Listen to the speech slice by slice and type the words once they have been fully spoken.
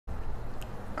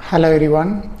Hello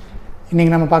everyone.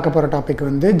 இன்னைக்கு நம்ம பார்க்க போற டாபிக்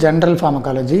வந்து ஜெனரல்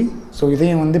ஃபார்மகாலஜி. ஸோ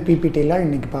இதையும் வந்து பிபிடில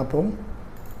இன்னைக்கு பார்ப்போம்.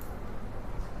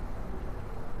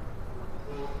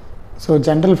 ஸோ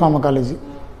ஜெனரல் ஃபார்மகாலஜி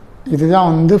இதுதான்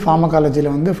வந்து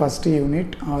ஃபார்மகாலஜியில் வந்து first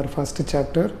unit R first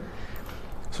chapter.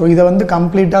 So இதை வந்து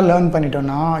கம்ப்ளீட்டாக லேர்ன்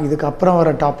பண்ணிட்டோன்னா இதுக்கப்புறம்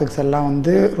வர டாபிக்ஸ் எல்லாம்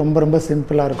வந்து ரொம்ப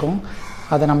சிம்பிளாக இருக்கும்.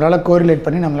 அதை நம்மளால் கோரிலேட்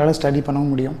பண்ணி நம்மளால் ஸ்டடி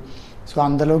பண்ணவும் முடியும். ஸோ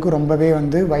அந்தளவுக்கு ரொம்பவே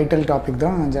வந்து வைட்டல் டாபிக்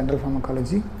தான் general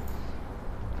pharmacology.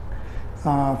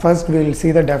 First we will see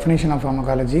the definition of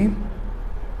pharmacology.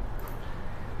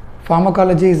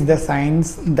 Pharmacology is the science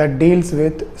that deals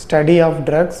with study of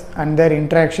drugs and their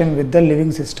interaction with the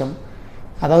living system.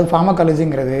 அதாவது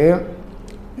pharmacologyங்கிறது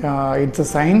it's a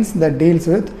science that deals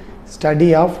with study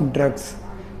of drugs.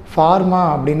 Pharma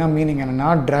அப்படின்னா meaning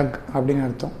என்னென்னா drug அப்படின்னு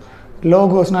அர்த்தம்.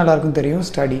 லோகோஸ்னால் எல்லாருக்கும் தெரியும்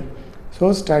study.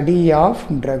 So study of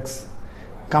drugs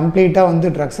கம்ப்ளீட்டாக வந்து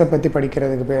ட்ரக்ஸை பற்றி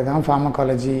படிக்கிறதுக்கு பேர் தான்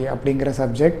pharmacology அப்படிங்கிற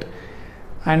subject.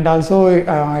 And also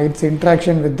it's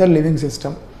interaction with the living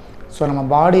system. So நம்ம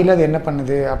பாடியில் அது என்ன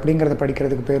பண்ணுது அப்படிங்கிறத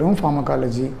படிக்கிறதுக்கு பேரும்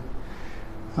ஃபார்மகாலஜி.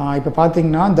 இப்போ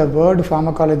பார்த்தீங்கன்னா த word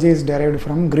pharmacology is derived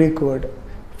from creek word.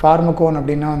 ஃபார்மகோன்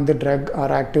அப்படின்னா வந்து ட்ரக்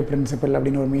ஆர் ஆக்டிவ் பிரின்சிபல்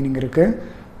அப்படின்னு ஒரு மீனிங் இருக்குது.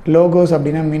 லோகோஸ்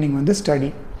அப்படின்னா மீனிங் வந்து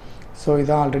ஸ்டடி. ஸோ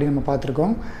இதான் ஆல்ரெடி நம்ம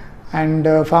பார்த்துருக்கோம். அண்ட்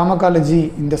ஃபார்மகாலஜி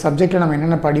இந்த சப்ஜெக்டில் நம்ம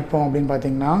என்னென்ன படிப்போம் அப்படின்னு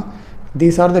பார்த்தீங்கன்னா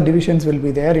these are the divisions will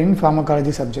be there in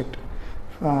pharmacology subject.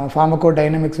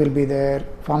 Pharmacodynamics will be there,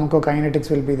 Pharmacokinetics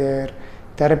will be there,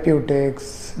 Therapeutic,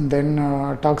 then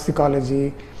toxicology.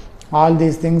 All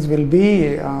these things will be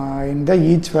in the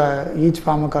each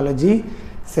pharmacology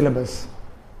syllabus.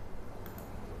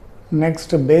 Next,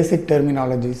 basic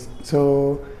terminologies. So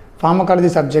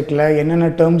pharmacology subjectல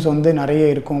என்னென்ன terms வந்து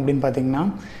நிறைய இருக்கும் அப்படின்னு பார்த்தீங்கன்னா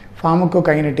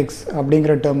Pharmacokinetics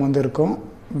அப்படிங்கிற term வந்து இருக்கும்,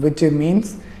 which means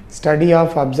study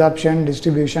of absorption,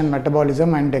 distribution,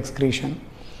 metabolism and excretion.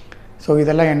 So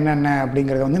இதெல்லாம் என்னென்ன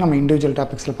அப்படிங்கிறத வந்து நம்ம இண்டிவிஜுவல்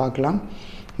டாபிக்ஸில் பார்க்கலாம்.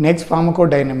 நெக்ஸ்ட்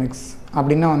ஃபார்மகோடைனமிக்ஸ்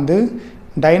அப்படின்னா வந்து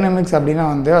டைனமிக்ஸ் அப்படின்னா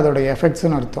வந்து அதோட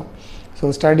எஃபெக்ட்ஸ்னு அர்த்தம். So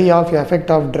study of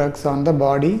effect of drugs on the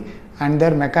body and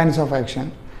there mechanism of action.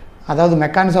 அதாவது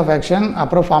மெக்கானிசம் ஆஃப் ஆக்ஷன்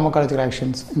அப்புறம் ஃபார்மகாலஜிக்கல்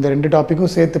ஆக்ஷன்ஸ் இந்த ரெண்டு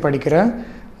டாப்பிக்கும் சேர்த்து படிக்கிற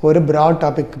ஒரு ப்ராட்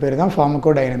டாபிக் பேர் தான்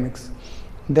ஃபார்மகோடைனமிக்ஸ்.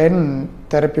 தென்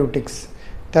தெரப்யூட்டிக்ஸ்.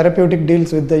 தெரப்யூட்டிக்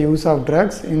deals with the use of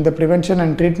drugs in the prevention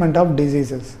and treatment of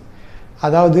diseases.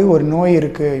 அதாவது ஒரு நோய்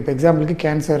இருக்குது, இப்போ எக்ஸாம்பிளுக்கு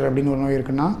கேன்சர் அப்படின்னு ஒரு நோய்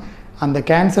இருக்குன்னா அந்த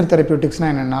கேன்சர்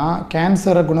தெரப்யூட்டிக்ஸ்னால் என்னென்னா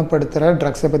கேன்சரை குணப்படுத்துகிற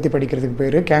ட்ரக்ஸை பற்றி படிக்கிறதுக்கு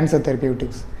பேர் கேன்சர்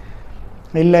தெரப்யூட்டிக்ஸ்.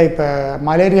 இல்லை இப்போ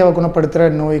மலேரியாவை குணப்படுத்துகிற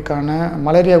நோய்க்கான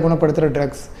மலேரியா குணப்படுத்துகிற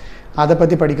ட்ரக்ஸ் அதை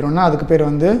பற்றி படிக்கிறோன்னா அதுக்கு பேர்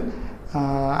வந்து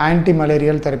ஆன்டி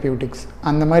மலேரியல் தெரப்யூட்டிக்ஸ்.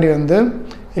 அந்த மாதிரி வந்து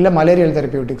இல்லை மலேரியல்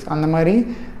தெரப்யூட்டிக்ஸ் அந்த மாதிரி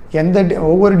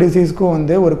ஒவ்வொரு டிசீஸ்க்கும்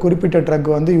வந்து ஒரு குறிப்பிட்ட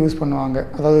ட்ரக் வந்து யூஸ் பண்ணுவாங்க.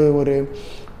 அதாவது ஒரு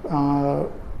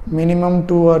மினிமம்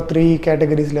 2 or 3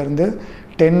 கேட்டகரிஸ்லேருந்து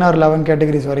 10 or 11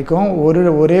 கேட்டகரிஸ் வரைக்கும்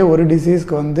ஒரே ஒரு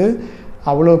டிசீஸ்க்கு வந்து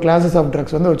அவ்வளோ கிளாஸஸ் ஆஃப்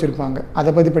ட்ரக்ஸ் வந்து வச்சுருப்பாங்க. அதை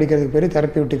பற்றி படிக்கிறதுக்கு பேர்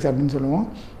தெரப்யூட்டிக்ஸ் அப்படின்னு சொல்லுவோம்.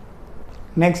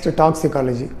 Next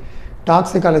toxicology.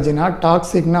 டாக்சிகாலஜினா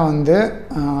டாக்ஸிக்னால் வந்து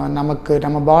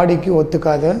நம்ம பாடிக்கு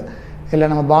ஒத்துக்காத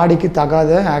இல்லை நம்ம பாடிக்கு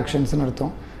தகாத ஆக்ஷன்ஸ்னு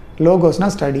அர்த்தம்.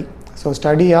 லோகோஸ்னால் study. So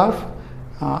study of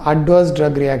adverse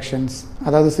drug reactions,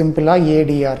 அதாவது சிம்பிளாக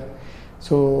ஏடிஆர்.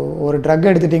 ஸோ ஒரு ட்ரக்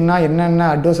எடுத்துட்டிங்கன்னா என்னென்ன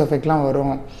அட்வர்ஸ் எஃபெக்ட்லாம்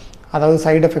வரும், அதாவது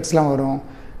சைடு எஃபெக்ட்ஸ்லாம் வரும்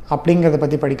அப்படிங்கிறத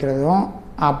பற்றி படிக்கிறதும்,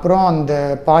 அப்புறம் அந்த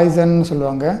பாய்சன்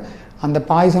சொல்லுவாங்க அந்த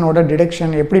பாய்சனோட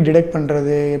டிடெக்ஷன் எப்படி டிடெக்ட்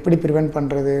பண்ணுறது, எப்படி ப்ரிவெண்ட்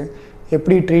பண்ணுறது,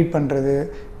 எப்படி ட்ரீட் பண்ணுறது,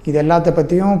 இது எல்லாத்த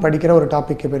பற்றியும் படிக்கிற ஒரு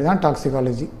டாபிக் பேர் தான்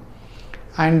டாக்சிகாலஜி.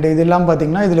 அண்ட் இதெல்லாம்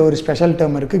பார்த்திங்கன்னா இதில் ஒரு ஸ்பெஷல்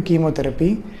டேர்ம் இருக்குது,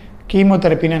 கீமோதெரப்பி.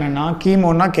 கீமோதெரப்பின்னு என்னென்னா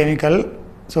கீமோனா chemical,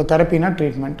 so தெரப்பினா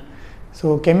treatment. So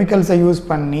கெமிக்கல்ஸை use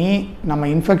பண்ணி நம்ம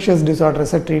இன்ஃபெக்ஷியஸ்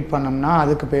டிஸார்டர்ஸை ட்ரீட் பண்ணோம்னா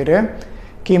அதுக்கு பேர்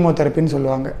கீமோதெரப்பின்னு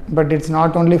சொல்லுவாங்க. But it's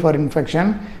not only for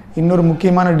infection. இன்னொரு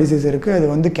முக்கியமான டிசீஸ் இருக்குது, அது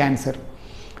வந்து கேன்சர்.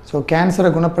 ஸோ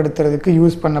கேன்சரை குணப்படுத்துறதுக்கு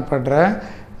யூஸ் பண்ணப்படுற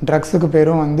ட்ரக்ஸுக்கு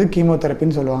பேரும் வந்து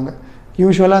கீமோதெரப்பின்னு சொல்லுவாங்க.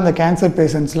 யூஸ்வலாக அந்த கேன்சர்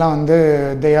பேஷண்ட்ஸ்லாம் வந்து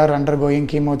they are under going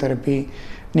chemotherapy,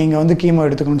 நீங்கள் வந்து கீமோ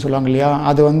எடுத்துக்கணும்னு சொல்லுவாங்க இல்லையா,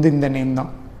 அது வந்து இந்த நேம்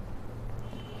தான்.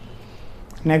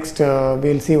 Next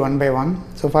we'll see one by one.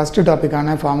 So first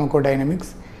டாப்பிக்கான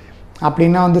ஃபார்மகோடைனமிக்ஸ்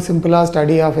அப்படின்னா வந்து சிம்பிளாக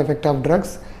study of effect of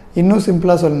drugs. இன்னும்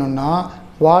சிம்பிளாக சொல்லணுன்னா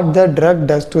what the drug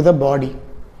does to the பாடி.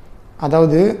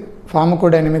 அதாவது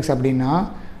ஃபார்மகோடைனமிக்ஸ் அப்படின்னா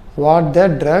what the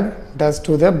drug does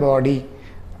to the பாடி.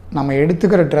 நம்ம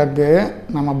எடுத்துக்கிற ட்ரக்கு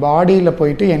நம்ம பாடியில்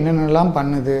போயிட்டு என்னென்னலாம்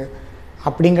பண்ணுது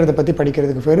அப்படிங்கிறத பற்றி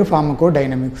படிக்கிறதுக்கு பேர்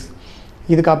ஃபார்மகோடைனமிக்ஸ்.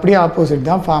 இதுக்கு அப்படியே ஆப்போசிட்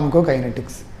தான்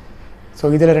ஃபார்மகோகைனெட்டிக்ஸ். ஸோ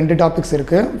இதில் ரெண்டு டாபிக்ஸ்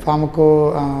இருக்குது,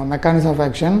 mechanism of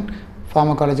action,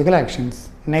 pharmacological actions.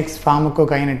 Next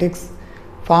ஃபார்மகோகைனெட்டிக்ஸ்.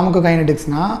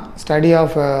 ஃபார்மகோகைனெட்டிக்ஸ்னால் study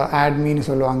of ஆட்மின்னு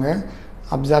சொல்லுவாங்க,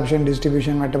 absorption,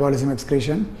 distribution, metabolism,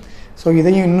 excretion. So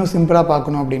இதையும் இன்னும் சிம்பிளாக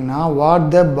பார்க்கணும் அப்படின்னா what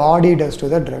the body does to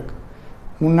the drug.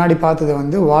 முன்னாடி பார்த்தது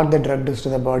வந்து what the drug does to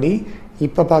the பாடி,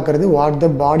 இப்போ பார்க்குறது what the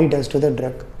body does to the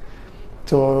drug.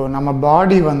 So நம்ம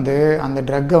பாடி வந்து அந்த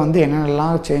ட்ரக்கை வந்து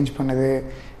என்னென்னலாம் சேஞ்ச் பண்ணுது,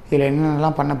 இல்லை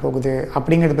என்னென்னலாம் பண்ண போகுது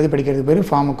அப்படிங்கிறத பற்றி படிக்கிறதுக்கு பேர்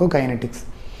ஃபார்மகோகைனெட்டிக்ஸ்.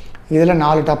 இதில்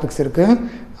 4 டாபிக்ஸ் இருக்குது.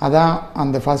 அதான்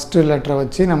அந்த ஃபஸ்ட்டு லெட்டரை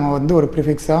வச்சு நம்ம வந்து ஒரு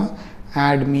ப்ரிஃபிக்ஸாக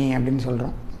ஆட் மீ அப்படின்னு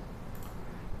சொல்கிறோம்.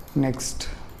 நெக்ஸ்ட்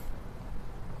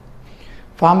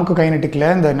ஃபார்மகோகைனெட்டிக்கில்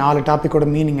இந்த 4 டாப்பிக்கோட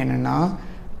மீனிங் என்னென்னா,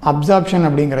 அப்சார்ப்ஷன்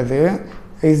அப்படிங்கிறது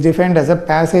is defined as a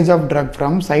passage of drug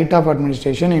from side of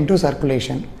administration into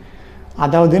circulation.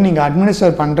 அதாவது நீங்கள்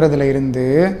அட்மினிஸ்டர் பண்ணுறதுல இருந்து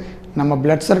நம்ம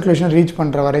பிளட் சர்க்குலேஷன் ரீச்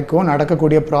பண்ணுற வரைக்கும்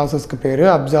நடக்கக்கூடிய ப்ராசஸ்க்கு பேர்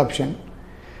அப்சார்ப்ஷன்.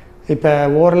 இப்போ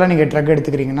ஓரலாக நீங்கள் ட்ரக்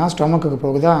எடுத்துக்கிறீங்கன்னா ஸ்டொமக்குக்கு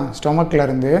போகுதா,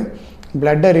 ஸ்டொமக்கிலேருந்து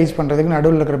பிளட்டை ரீச் பண்ணுறதுக்கு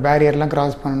நடுவில் இருக்கிற பேரியர்லாம்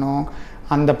கிராஸ் பண்ணணும்.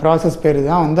 அந்த ப்ராசஸ் பேர்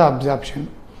தான் வந்து absorption.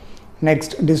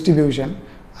 Next distribution.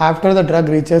 After the drug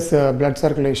reaches blood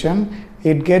circulation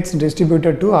it gets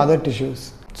distributed to other tissues.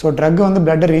 So drug வந்து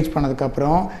பிளட்டை ரீச்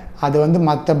பண்ணதுக்கப்புறம் அது வந்து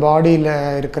மற்ற பாடியில்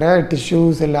இருக்கிற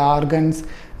டிஷ்யூஸ் இல்லை ஆர்கன்ஸ்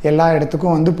எல்லா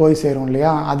இடத்துக்கும் வந்து போய் சேரும்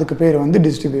இல்லையா, அதுக்கு பேர் வந்து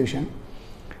டிஸ்ட்ரிபியூஷன்.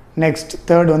 நெக்ஸ்ட்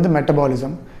தேர்ட் வந்து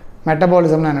மெட்டபாலிசம்.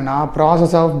 மெட்டபாலிசம்னு என்னென்னா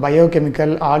process of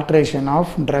biochemical alteration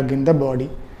of drug in the body.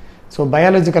 So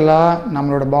பயாலஜிக்கலாக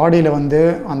நம்மளோட பாடியில் வந்து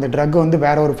அந்த ட்ரக் வந்து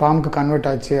வேறு ஒரு ஃபார்முக்கு கன்வெர்ட்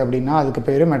ஆச்சு அப்படின்னா அதுக்கு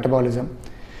பேர் மெட்டபாலிசம்.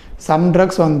 சம்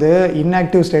ட்ரக்ஸ் வந்து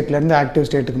இன்ஆக்டிவ் ஸ்டேட்லேருந்து ஆக்டிவ்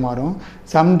ஸ்டேட்டுக்கு மாறும்,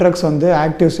 சம் ட்ரக்ஸ் வந்து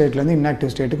ஆக்டிவ் ஸ்டேட்லேருந்து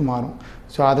இன்ஆக்டிவ் ஸ்டேட்டுக்கு மாறும்.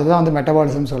 ஸோ அதை தான் வந்து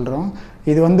மெட்டபாலிசம் சொல்கிறோம்.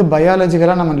 இது வந்து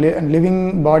பயாலஜிக்கலாக நம்ம லிவிங்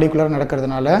பாடிக்குள்ளே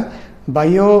நடக்கிறதுனால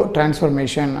பயோ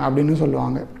டிரான்ஸ்ஃபர்மேஷன் அப்படின்னு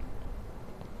சொல்லுவாங்க.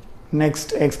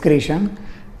 Next excretion.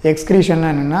 எக்ஸ்க்ரீஷன்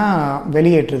என்னென்னா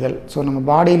வெளியேற்றுதல். ஸோ நம்ம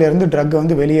பாடியிலேருந்து ட்ரக்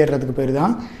வந்து வெளியேறதுக்கு பேர்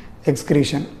தான்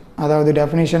எக்ஸ்க்ரீஷன். அதாவது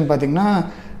டெஃபினிஷன் பார்த்திங்கன்னா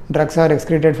drugs R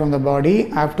excreted from the body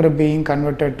after being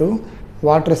converted to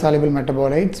water soluble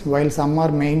metabolites while some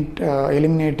are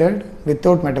eliminated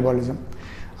without metabolism.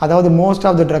 அதாவது மோஸ்ட்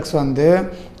ஆஃப் த ட்ரக்ஸ் வந்து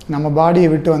நம்ம பாடியை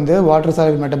விட்டு வந்து வாட்டர்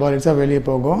சாலிபிள் மெட்டபாலிட்ஸாக வெளியே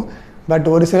போகும். பட்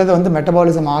ஒரு சிலது வந்து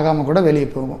மெட்டபாலிசம் ஆகாமல் கூட வெளியே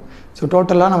போகும். ஸோ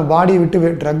டோட்டலாக நம்ம பாடியை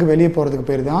விட்டு ட்ரக் வெளியே போகிறதுக்கு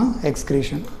பேர் தான்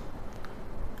எக்ஸ்க்ரீஷன்.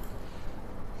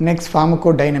 நெக்ஸ்ட்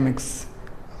ஃபார்மகோடைனமிக்ஸ்.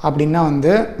 அப்படின்னா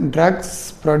வந்து drugs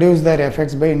produce there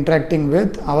effects by interacting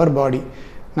with our பாடி.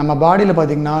 நம்ம பாடியில்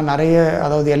பார்த்திங்கன்னா நிறைய,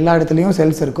 அதாவது எல்லா இடத்துலையும்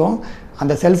செல்ஸ் இருக்கும்.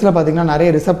 அந்த செல்ஸில் பார்த்திங்கன்னா நிறைய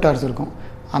ரிசப்டார்ஸ் இருக்கும்.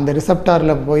 அந்த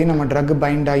ரிசப்டாரில் போய் நம்ம ட்ரக்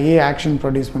பைண்ட் ஆகி ஆக்ஷன்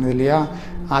ப்ரொடியூஸ் பண்ணுது இல்லையா,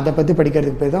 அதை பற்றி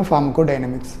படிக்கிறதுக்கு பேர் தான்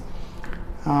ஃபார்மகோடைனமிக்ஸ்.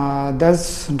 தஸ்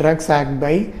drugs act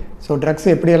by. So drugs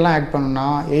எப்படியெல்லாம் ஆக்ட் பண்ணணும்னா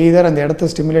எய்தர் அந்த இடத்த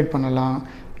ஸ்டிமுலேட் பண்ணலாம்,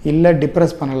 இல்லை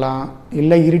டிப்ரெஸ் பண்ணலாம்,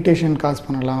 இல்லை இரிட்டேஷன் காஸ்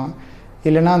பண்ணலாம்,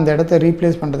 இல்லைனா அந்த இடத்த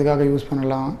ரீப்ளேஸ் பண்ணுறதுக்காக யூஸ்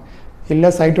பண்ணலாம்,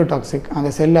 இல்லை சைட்டோடாக்சிக்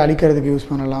அந்த செல்லை அழிக்கிறதுக்கு யூஸ்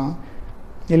பண்ணலாம்,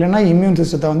 இல்லைனா இம்யூன்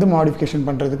சிஸ்டத்தை வந்து மாடிஃபிகேஷன்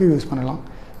பண்ணுறதுக்கு யூஸ் பண்ணலாம்.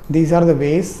 These are the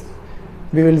ways.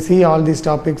 We will see all these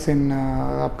topics in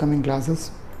upcoming classes.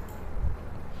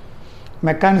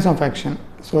 Mechanism of action.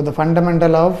 So the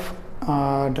fundamental of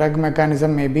drug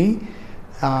mechanism may be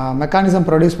mechanism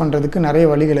produce பண்ணுறதுக்கு நிறைய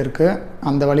வழிகள் இருக்குது.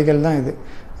 அந்த வழிகள் தான் இது.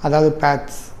 அதாவது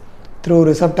paths. Through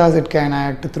receptors it can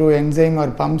act, through enzyme or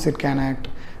pumps it can act,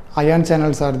 ion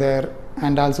channels are there,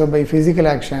 and also by physical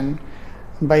action,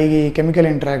 by chemical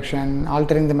interaction,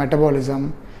 altering the metabolism.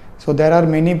 So there are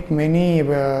many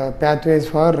pathways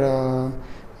for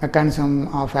mechanism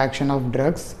of action of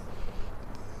drugs.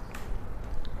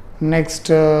 Next,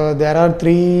 there are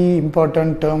 3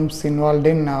 important terms involved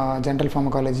in general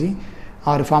pharmacology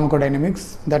or pharmacodynamics,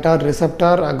 that are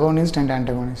receptor, agonist and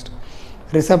antagonist.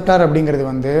 Receptor அப்படிங்கிறது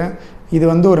வந்து இது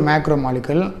வந்து ஒரு macro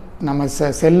molecule, நம்ம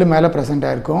cell மேலே present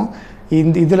ஆகிருக்கும்.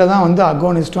 இதில் தான் வந்து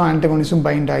அகோனிஸ்ட்டும் ஆன்டகோனிஸ்ட்டும்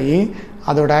பைண்ட் ஆகி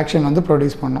அதோட ஆக்ஷன் வந்து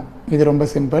ப்ரொடியூஸ் பண்ணும். இது ரொம்ப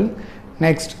சிம்பிள்.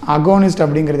 நெக்ஸ்ட் அகோனிஸ்ட்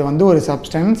அப்படிங்கிறது வந்து ஒரு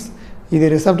சப்ஸ்டன்ஸ், இது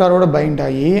ரிசப்டாரோட பைண்ட்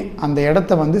ஆகி அந்த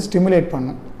இடத்த வந்து ஸ்டிமுலேட்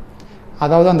பண்ணும்.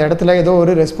 அதாவது அந்த இடத்துல ஏதோ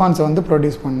ஒரு ரெஸ்பான்ஸை வந்து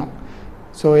ப்ரொடியூஸ் பண்ணும்.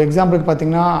 ஸோ எக்ஸாம்பிளுக்கு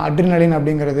பார்த்திங்கன்னா அட்ரினலின்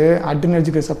அப்படிங்கிறது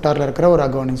அட்ரினர்ஜிக் ரிசப்டாரில் இருக்கிற ஒரு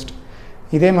அகோனிஸ்ட்.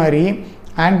 இதே மாதிரி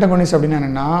ஆன்டகோனிஸ்ட் அப்படின்னு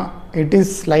என்னென்னா it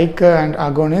is like and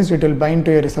agonist, it will find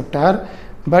to a receptor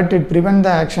but it prevent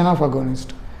the action of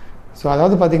agonist. So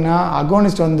அதாவது பார்த்திங்கன்னா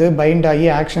அகோனிஸ்ட் வந்து பைண்ட் ஆகி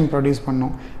ஆக்ஷன் ப்ரொடியூஸ்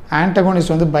பண்ணும்,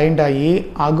 ஆன்டகோனிஸ்ட் வந்து பைண்ட் ஆகி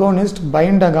அகோனிஸ்ட்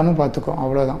பைண்ட் ஆகாமல் பார்த்துக்கும்,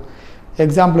 அவ்வளோதான்.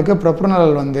 எக்ஸாம்பிளுக்கு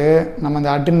ப்ரொப்ரனல் வந்து நம்ம அந்த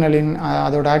அட்ரினலின்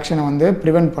அதோட ஆக்ஷனை வந்து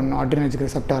ப்ரிவென்ட் பண்ணும் அட்ரினர்ஜிக்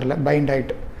ரிசப்டாரில் பைண்ட்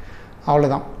ஆகிட்டு,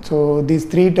 அவ்வளோதான். So these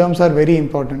 3 terms are very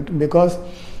important. Because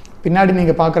பின்னாடி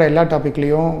நீங்கள் பார்க்குற எல்லா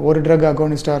டாப்பிக்லேயும் ஒரு ட்ரக்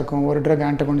அகோனிஸ்ட்டாக இருக்கும், ஒரு ட்ரக்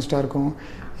ஆன்டகோனிஸ்ட்டாக இருக்கும்.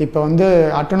 இப்போ வந்து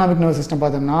ஆட்டோனாமிக் நர்வஸ் சிஸ்டம்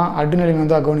பார்த்தோம்னா அட்ரினலின்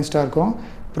வந்து அகோனிஸ்ட்டாக இருக்கும்,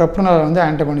 ப்ரொப்ரனல் வந்து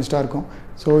ஆன்டகோனிஸ்ட்டாக இருக்கும்.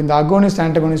 ஸோ இந்த அகோனிஸ்ட்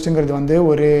ஆன்டகோனிஸ்ட்டுங்கிறது வந்து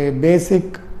ஒரு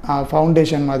பேசிக்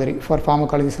ஃபவுண்டேஷன் மாதிரி ஃபார்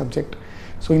ஃபார்மகாலஜி சப்ஜெக்ட்.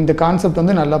 ஸோ இந்த கான்செப்ட்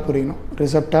வந்து நல்லா புரியணும்,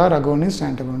 receptor, agonist,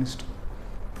 antagonist.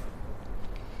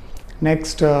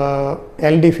 Next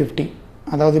LD50,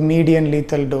 அதாவது மீடியன்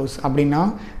லீத்தல் டோஸ் அப்படின்னா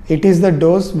it is the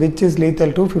dose which is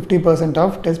lethal to 50%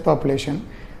 of test population.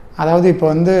 அதாவது இப்போ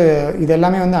வந்து இது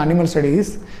எல்லாமே வந்து அனிமல்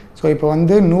ஸ்டடீஸ். ஸோ இப்போ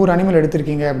வந்து 100 அனிமல்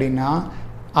எடுத்திருக்கீங்க அப்படின்னா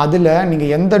அதில்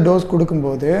நீங்கள் எந்த டோஸ்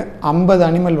கொடுக்கும்போது 50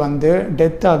 அனிமல் வந்து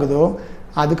டெத் ஆகுதோ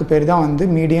அதுக்கு பேர் தான் வந்து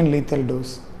மீடியன் லீத்தல்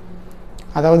டோஸ்.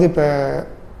 அதாவது இப்போ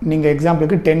நீங்கள்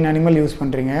எக்ஸாம்பிளுக்கு 10 அனிமல் யூஸ்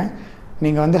பண்ணுறீங்க,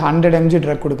 நீங்கள் வந்து 100 mg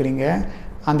ட்ரக் கொடுக்குறீங்க.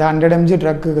 அந்த 100 mg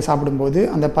ட்ரக்கு சாப்பிடும்போது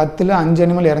அந்த 10ல் 5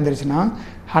 அனிமல் இறந்துருச்சுன்னா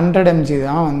 100 mg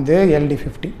தான் வந்து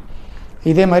LD50.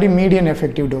 இதே மாதிரி மீடியன்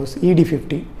எஃபெக்டிவ் டோஸ்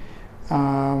ED50.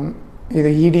 இது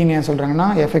EDன்னு ஏன் சொல்கிறாங்கன்னா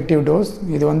எஃபெக்டிவ் டோஸ்,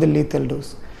 இது வந்து லீத்தல்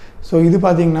டோஸ். ஸோ இது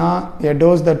பார்த்திங்கன்னா a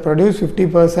dose that produce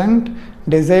 50%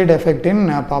 desired effect in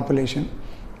population.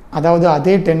 அதாவது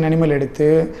அதே 10 அனிமல் எடுத்து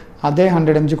அதே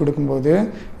 100 mg கொடுக்கும்போது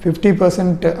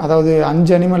 50%, அதாவது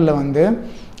 5 அனிமலில் வந்து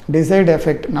டிசைட்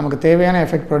எஃபெக்ட், நமக்கு தேவையான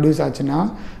எஃபெக்ட் ப்ரொடியூஸ் ஆச்சுன்னா,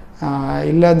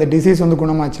 இல்லை அந்த டிசீஸ் வந்து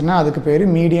குணமாச்சுன்னா அதுக்கு பேர்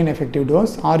median effective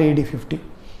dose R ED50.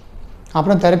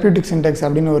 அப்புறம் தெரப்யூட்டிக்ஸ் இண்டெக்ஸ்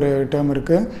அப்படின்னு ஒரு டேர்ம்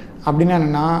இருக்குது. அப்படின்னா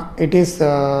என்னென்னா it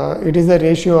is the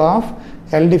ratio of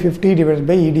LD50 divide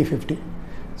by ED50.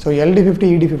 So LD50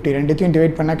 ED50 ரெண்டுத்தையும்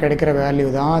டிவைட் பண்ணால் கிடைக்கிற வேல்யூ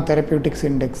தான் தெரப்யூட்டிக்ஸ்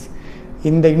இண்டெக்ஸ்.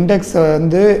 இந்த இண்டெக்ஸ்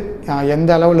வந்து எந்த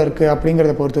அளவில் இருக்குது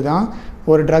அப்படிங்கிறத பொறுத்து தான்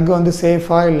ஒரு ட்ரக் வந்து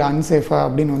சேஃபாக இல்லை அன்சேஃபாக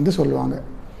அப்படின்னு வந்து சொல்லுவாங்க.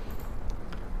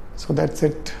 So that's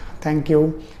it. தேங்க்யூ.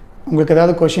 உங்களுக்கு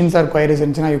ஏதாவது கொஷின்ஸ் ஆர் குவைரிஸ்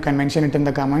இருந்துச்சுன்னா you can mention it in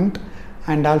the comment.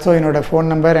 And also என்னோடய phone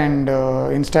number and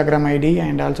Instagram ID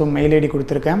and also mail ID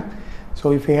கொடுத்துருக்கேன்.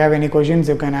 So if you have any questions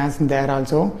you can ask there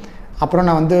also. அப்புறம்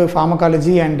நான் வந்து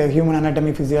pharmacology and human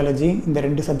anatomy physiology இந்த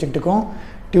 2 சப்ஜெக்ட்டுக்கும்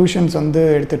tuitions வந்து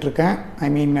எடுத்துகிட்ருக்கேன். ஐ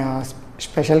மீன்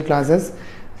special classes.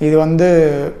 இது வந்து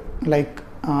like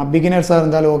பிகினர்ஸாக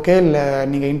இருந்தாலும் ஓகே, இல்லை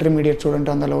நீங்கள் இன்டர்மீடியட்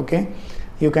ஸ்டூடெண்ட்டாக இருந்தாலும் okay,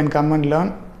 you can come and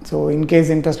learn. So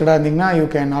in case இன்ட்ரெஸ்டடாக இருந்தீங்கன்னா you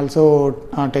can also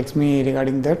text me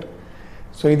regarding that.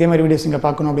 So இதே மாதிரி வீடியோஸ் நீங்கள்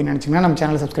பார்க்கணும் அப்படின்னு நினச்சிங்கன்னா நம்ம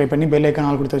சேனலை சப்ஸ்கிரைப் பண்ணி பெல் ஐக்கான்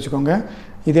ஆல் கொடுத்து வச்சுக்கோங்க.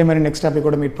 இதே மாதிரி நெக்ஸ்ட் டாபிக்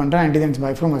கூட மீட் பண்ணுறேன். And தென்ஸ்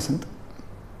by from Vasanth.